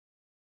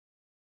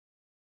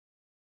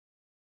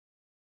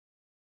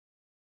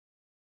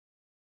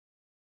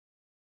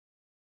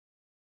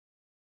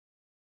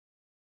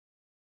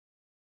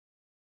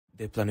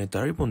The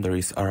planetary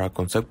boundaries are a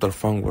conceptual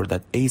framework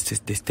that aids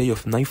the state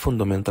of 9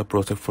 fundamental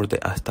processes for the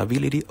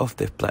stability of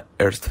the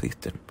Earth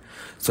system.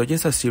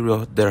 Suggests a series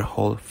of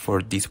thresholds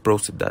for this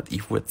process that,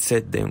 if we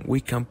set them,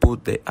 we can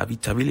put the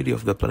habitability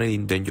of the planet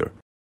in danger.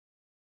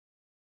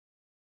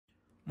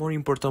 More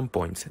important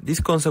points. This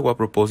concept was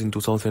proposed in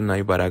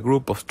 2009 by a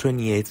group of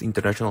 28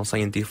 international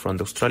scientists from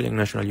the Australian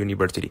National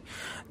University.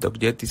 The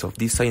objective of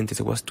these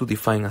scientists was to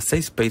define a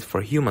safe space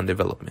for human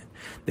development.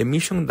 The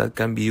mission that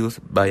can be used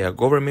by a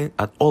government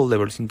at all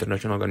levels,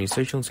 international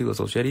organizations, civil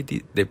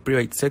society, the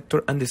private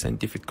sector, and the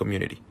scientific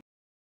community.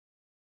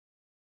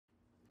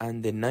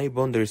 And the 9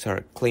 boundaries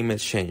are climate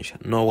change,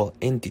 novel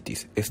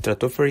entities,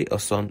 stratospheric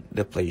ozone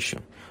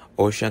depletion,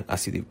 ocean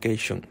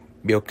acidification,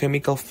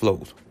 biochemical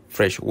flows,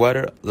 fresh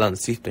water, land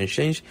system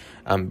change,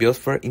 and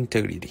biosphere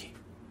integrity.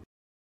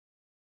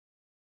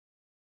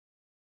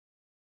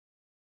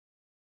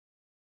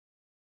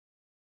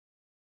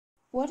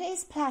 What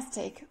is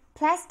plastic?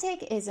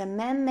 Plastic is a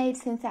man-made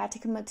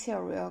synthetic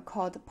material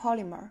called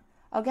polymer,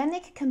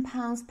 organic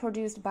compounds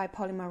produced by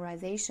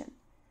polymerization.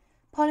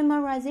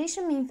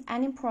 Polymerization means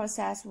any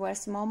process where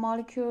small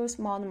molecules,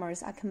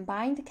 monomers, are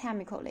combined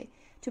chemically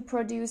to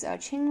produce a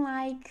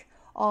chain-like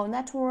or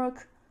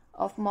network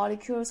of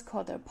molecules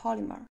called a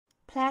polymer.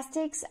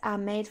 Plastics are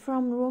made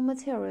from raw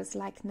materials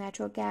like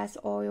natural gas,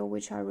 oil,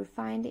 which are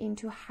refined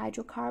into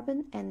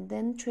hydrocarbon and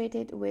then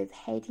treated with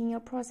heat in a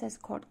process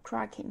called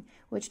cracking,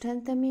 which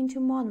turns them into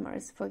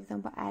monomers, for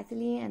example,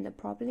 ethylene and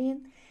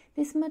propylene.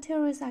 These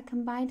materials are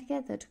combined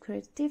together to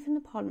create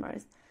different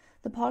polymers.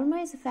 The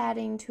polymer is fed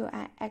into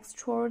an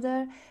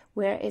extruder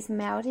where it's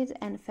melted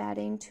and fed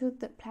into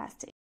the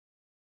plastic.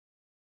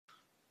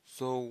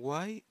 So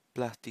why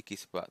plastic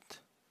is bad?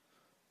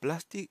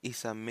 Plastic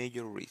is a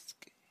major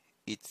risk.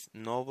 It's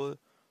novel,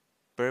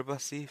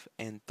 pervasive,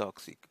 and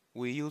toxic.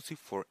 We use it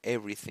for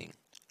everything.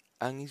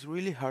 And it's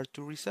really hard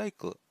to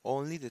recycle.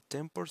 Only the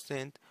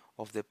 10%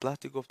 of the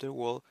plastic of the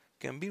world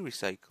can be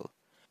recycled.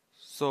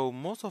 So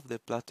most of the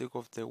plastic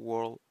of the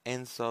world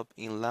ends up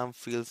in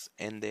landfills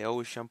and the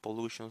ocean,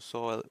 pollution,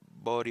 soil,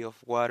 body of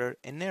water,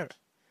 and air.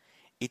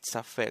 It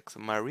affects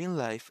marine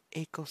life,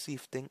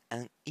 ecosystem,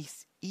 and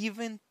is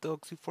even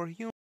toxic for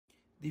humans.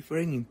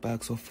 Different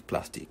impacts of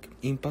plastic.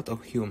 Impact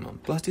of human.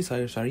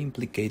 Plasticides are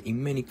implicated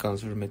in many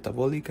cancers,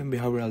 metabolic and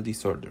behavioral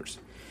disorders.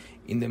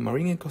 In the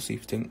marine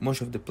ecosystem,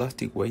 much of the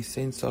plastic waste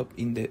ends up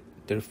in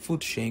their food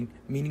chain,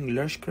 meaning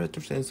large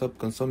creatures ends up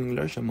consuming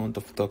large amount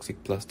of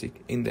toxic plastic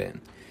in the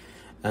end.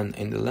 And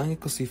in the land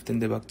ecosystem,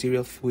 the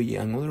bacteria,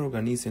 fungi, and other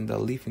organisms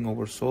that live in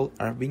our soil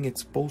are being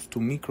exposed to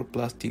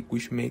microplastic,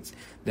 which makes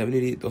the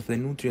ability of the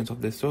nutrients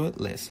of the soil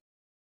less.